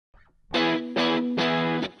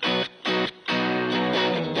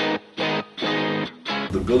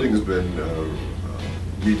building has been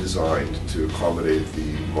redesigned to accommodate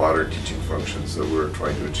the modern teaching functions that we're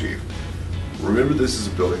trying to achieve. Remember, this is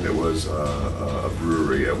a building that was a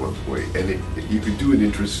brewery at one point, and you could do an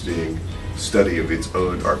interesting study of its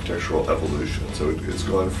own architectural evolution. So it's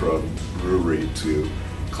gone from brewery to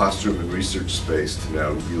classroom and research space to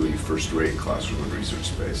now really first-rate classroom and research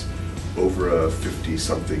space over a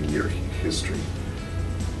 50-something year history.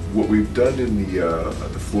 What we've done in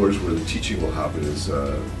the floors where the teaching will happen is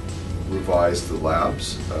revised the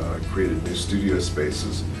labs, created new studio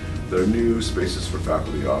spaces. There are new spaces for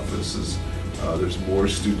faculty offices. There's more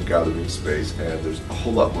student gathering space, and there's a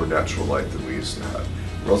whole lot more natural light than we used to have.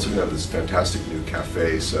 We're also going to have this fantastic new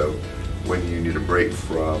cafe, so when you need a break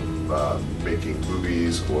from making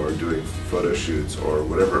movies or doing photo shoots or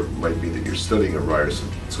whatever it might be that you're studying at Ryerson.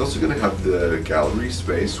 It's also going to have the gallery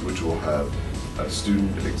space, which will have a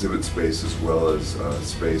student and exhibit space as well as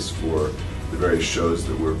space for the various shows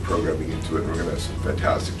that we're programming into it. And we're going to have some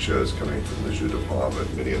fantastic shows coming from the Jeu de Paume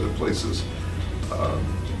and many other places.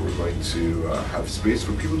 We're going to have space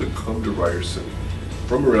for people to come to Ryerson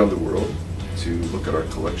from around the world to look at our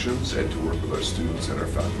collections and to work with our students and our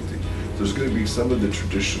faculty. There's going to be some of the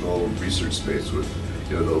traditional research space with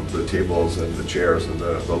the tables and the chairs and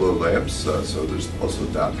the low lamps, so there's also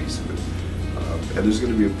that piece of it. And there's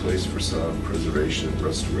going to be a place for some preservation and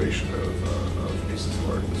restoration of pieces of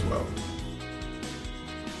art as well.